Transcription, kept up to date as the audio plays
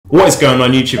What is going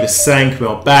on, YouTube? It's Sank. We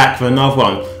are back for another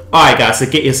one. Alright guys, so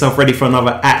get yourself ready for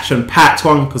another action-packed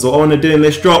one, because what I want to do in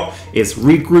this drop is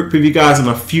regroup with you guys on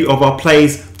a few of our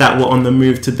plays that were on the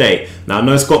move today. Now I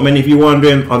know it's got many of you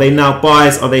wondering, are they now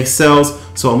buys, are they sells?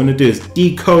 So what I'm going to do is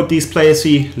decode these plays for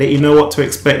you, let you know what to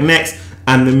expect next,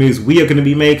 and the moves we are going to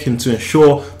be making to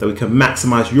ensure that we can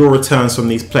maximize your returns from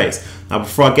these plays. Now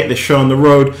before I get this show on the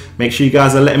road, make sure you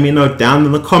guys are letting me know down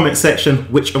in the comment section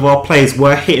which of our plays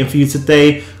were hitting for you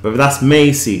today, whether that's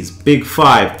Macy's, Big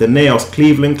Five, The Nails,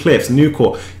 Cleveland Cliffs,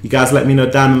 Newcourt. You guys let me know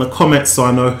down in the comments so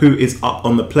I know who is up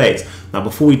on the plays. Now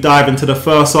before we dive into the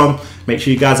first one, make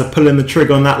sure you guys are pulling the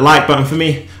trigger on that like button for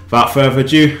me. Without further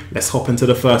ado, let's hop into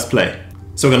the first play.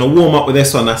 So we're going to warm up with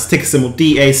this one. That's ticker symbol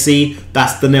DAC.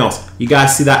 That's The Nails. You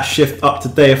guys see that shift up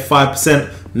today of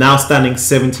 5%, now standing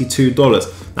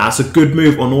 $72. Now it's a good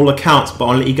move on all accounts, but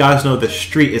I'll let you guys know the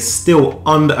street is still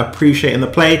underappreciating the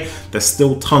play. There's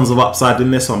still tons of upside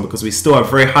in this one because we still have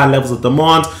very high levels of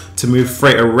demand to move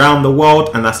freight around the world,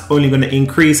 and that's only going to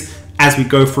increase as we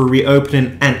go through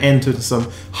reopening and enter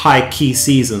some high key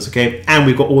seasons, okay? And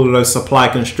we've got all of those supply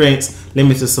constraints,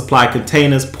 limited supply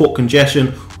containers, port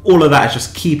congestion. All of that is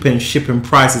just keeping shipping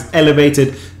prices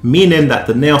elevated, meaning that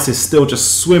the Nails is still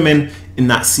just swimming in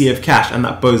that sea of cash, and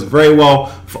that bodes very well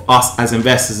for us as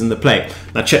investors in the play.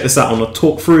 Now check this out. I'm going to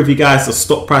talk through with you guys the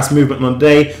stock price movement on the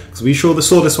day, because we saw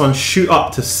this one shoot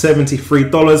up to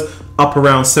 $73, up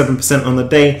around 7% on the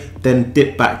day, then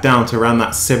dip back down to around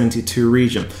that 72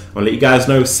 region. I'll let you guys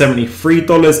know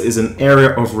 $73 is an area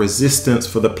of resistance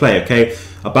for the play, okay?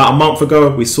 About a month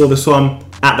ago, we saw this one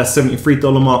at the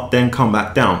 $73 mark, then come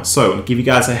back down. So I'll give you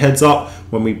guys a heads up,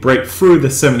 when we break through the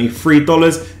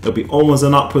 $73, it'll be almost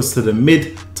an upwards to the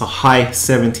mid to high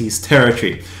 70s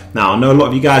territory. Now I know a lot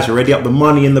of you guys are already up the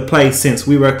money in the play since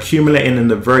we were accumulating in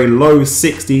the very low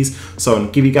 60s. So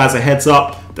I'll give you guys a heads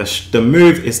up. The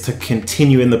move is to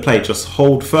continue in the play. Just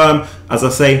hold firm. As I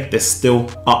say, there's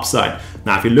still upside.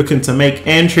 Now if you're looking to make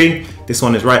entry, this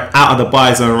one is right out of the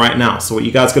buy zone right now. So what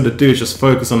you guys got to do is just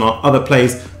focus on our other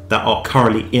plays that are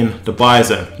currently in the buy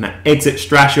zone. Now exit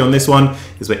strategy on this one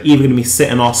is we're either going to be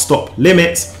setting our stop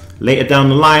limits later down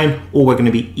the line, or we're going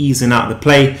to be easing out the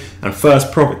play, and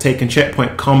first profit taking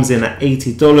checkpoint comes in at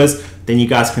 $80. Then you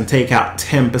guys can take out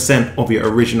 10% of your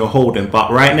original holding.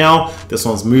 But right now this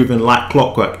one's moving like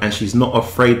clockwork, and she's not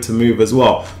afraid to move as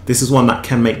well. This is one that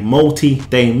can make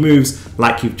multi-day moves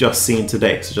like you've just seen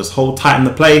today. So just hold tight in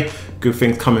the play. Good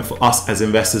things coming for us as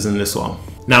investors in this one.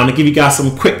 Now I'm going to give you guys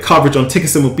some quick coverage on ticker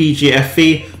symbol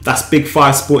BGFV. That's Big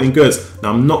Five Sporting Goods. Now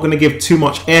I'm not going to give too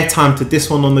much airtime to this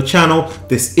one on the channel.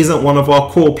 This isn't one of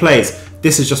our core plays.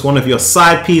 This is just one of your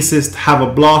side pieces to have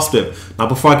a blast with. Now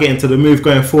before I get into the move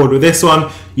going forward with this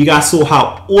one, you guys saw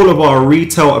how all of our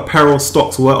retail apparel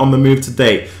stocks were on the move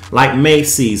today. Like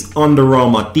Macy's, Under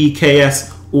Armour,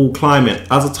 DKS, all climbing.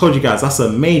 As I told you guys, that's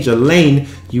a major lane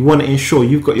you want to ensure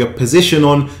you've got your position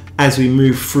on as we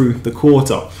move through the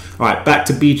quarter. Alright, back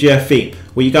to BGFE.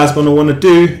 What you guys are going to want to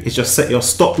do is just set your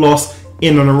stop loss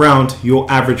in and around your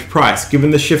average price. Given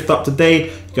the shift up today,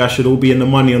 you guys should all be in the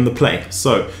money on the play.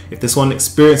 So if this one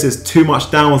experiences too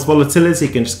much downwards volatility,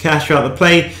 you can just cash out the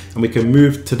play and we can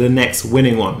move to the next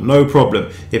winning one. No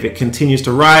problem. If it continues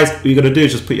to rise, all you got to do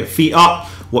is just put your feet up,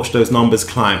 watch those numbers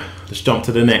climb. Let's jump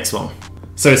to the next one.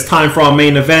 So it's time for our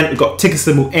main event. We've got ticker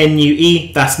symbol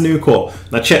NUE, that's Newcourt.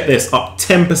 Now check this, up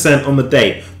 10% on the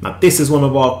day. Now this is one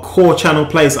of our core channel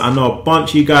plays that I know a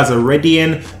bunch of you guys are already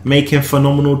in, making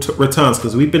phenomenal returns,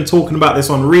 because we've been talking about this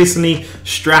one recently,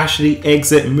 strategy,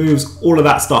 exit, moves, all of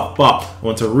that stuff. But I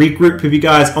want to regroup with you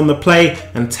guys on the play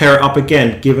and tear it up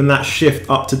again, given that shift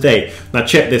up today. Now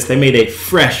check this, they made a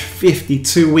fresh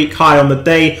 52-week high on the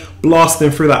day, blasting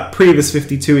through that previous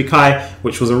 52-week high,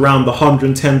 which was around the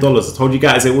 $110. I told you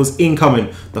guys it was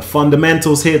incoming. The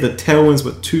fundamentals here, the tailwinds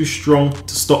were too strong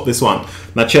to stop this one.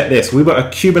 Now check this, we were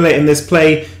accumulating this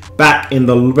play back in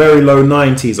the very low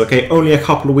 90s, okay, only a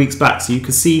couple of weeks back. So you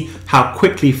can see how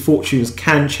quickly fortunes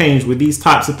can change with these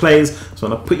types of plays. So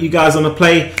I'm gonna put you guys on a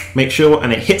play, make sure,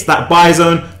 and it hits that buy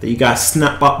zone, that you guys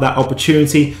snap up that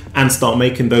opportunity and start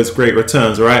making those great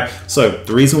returns. All right, so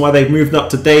the reason why they've moved up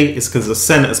today is because the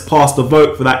Senate has passed a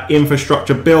vote for that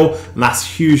infrastructure bill, and that's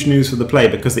huge news for the play,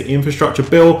 because the infrastructure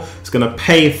bill is going to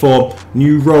pay for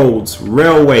new roads,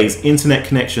 railways, internet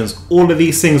connections. All of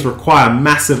these things require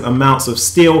massive amounts of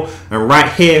steel, and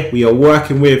right here we are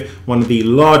working with one of the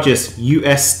largest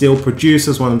US steel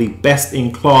producers, one of the best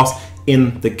in class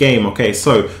in the game. Okay,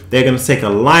 so they're going to take a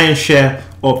lion's share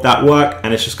of that work,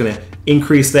 and it's just going to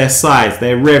increase their size,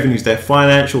 their revenues, their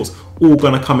financials, all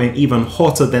going to come in even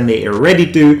hotter than they already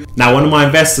do. Now, one of my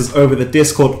investors over the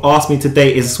Discord asked me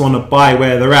today, is this one to buy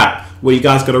where they're at? what you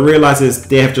guys got to realize is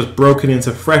they have just broken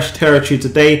into fresh territory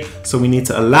today, so we need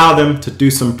to allow them to do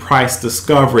some price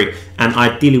discovery. And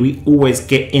ideally, we always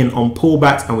get in on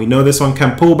pullbacks, and we know this one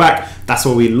can pull back. That's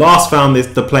where we last found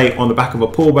the play on the back of a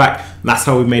pullback. And that's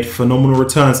how we made phenomenal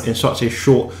returns in such a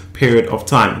short period of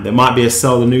time. There might be a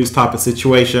sell the news type of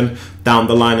situation down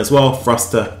the line as well for us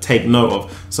to take note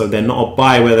of. So they're not a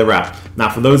buy where they're at. Now,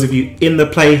 for those of you in the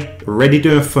play, already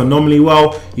doing phenomenally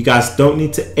well, you guys don't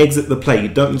need to exit the play. You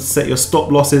don't need to set your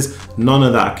stop losses, none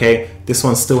of that, okay? This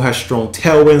one still has strong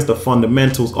tailwinds. The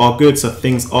fundamentals are good, so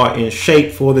things are in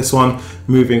shape for this one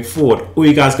moving forward. All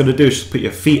you guys got to do is just put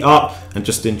your feet up and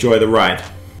just enjoy the ride.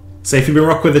 So if you've been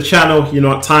rocking with the channel, you know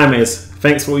what time it is.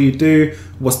 Thanks for what you do.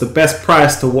 What's the best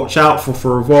price to watch out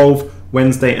for Revolve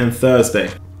Wednesday and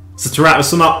Thursday? So to wrap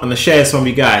this one up, I'm going to share some of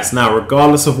you guys. Now,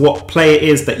 regardless of what play it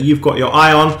is that you've got your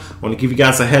eye on, I want to give you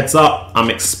guys a heads up. I'm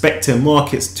expecting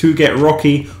markets to get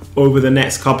rocky over the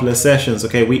next couple of sessions.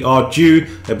 Okay, we are due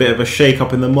a bit of a shake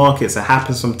up in the markets. It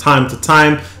happens from time to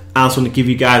time. I just want to give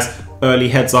you guys early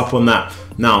heads up on that.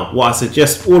 Now, what I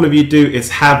suggest all of you do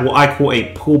is have what I call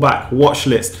a pullback watch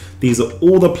list. These are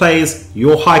all the plays,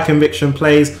 your high conviction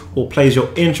plays, or plays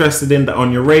you're interested in that are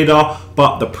on your radar,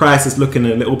 but the price is looking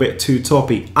a little bit too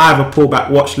toppy. I have a pullback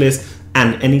watch list,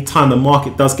 and anytime the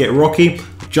market does get rocky,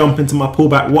 jump into my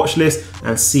pullback watch list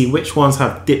and see which ones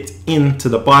have dipped into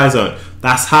the buy zone.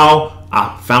 That's how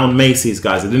I found Macy's,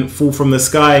 guys. It didn't fall from the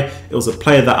sky. It was a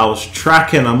player that I was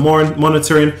tracking and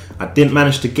monitoring. I didn't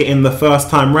manage to get in the first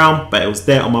time round, but it was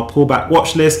there on my pullback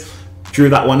watch list. Drew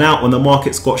that one out when the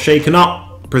markets got shaken up,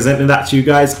 presenting that to you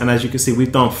guys, and as you can see,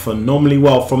 we've done phenomenally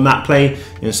well from that play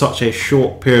in such a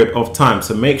short period of time.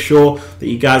 So make sure that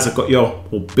you guys have got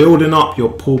building up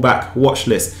your pullback watch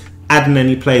list, adding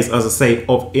any plays, as I say,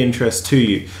 of interest to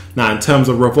you. Now, in terms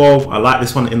of Revolve, I like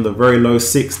this one in the very low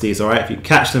 60s. All right, if you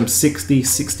catch them $60,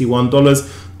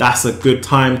 $61, that's a good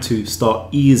time to start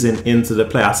easing into the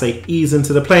play. I say ease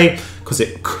into the play because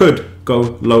it could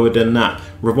go lower than that.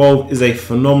 Revolve is a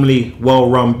phenomenally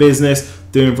well-run business,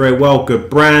 doing very well, good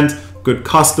brand, good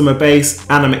customer base,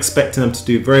 and I'm expecting them to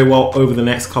do very well over the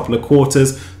next couple of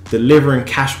quarters, delivering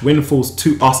cash windfalls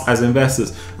to us as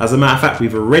investors. As a matter of fact,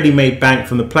 we've already made bank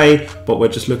from the play, but we're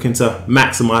just looking to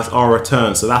maximize our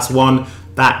return. So that's one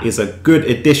that is a good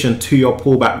addition to your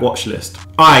pullback watch list.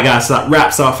 Alright guys, so that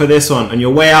wraps up for this one. On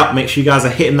your way out, make sure you guys are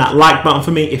hitting that like button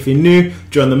for me if you're new,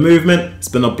 join the movement. It's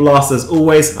been a blast as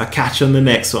always. I'll catch you on the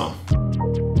next one.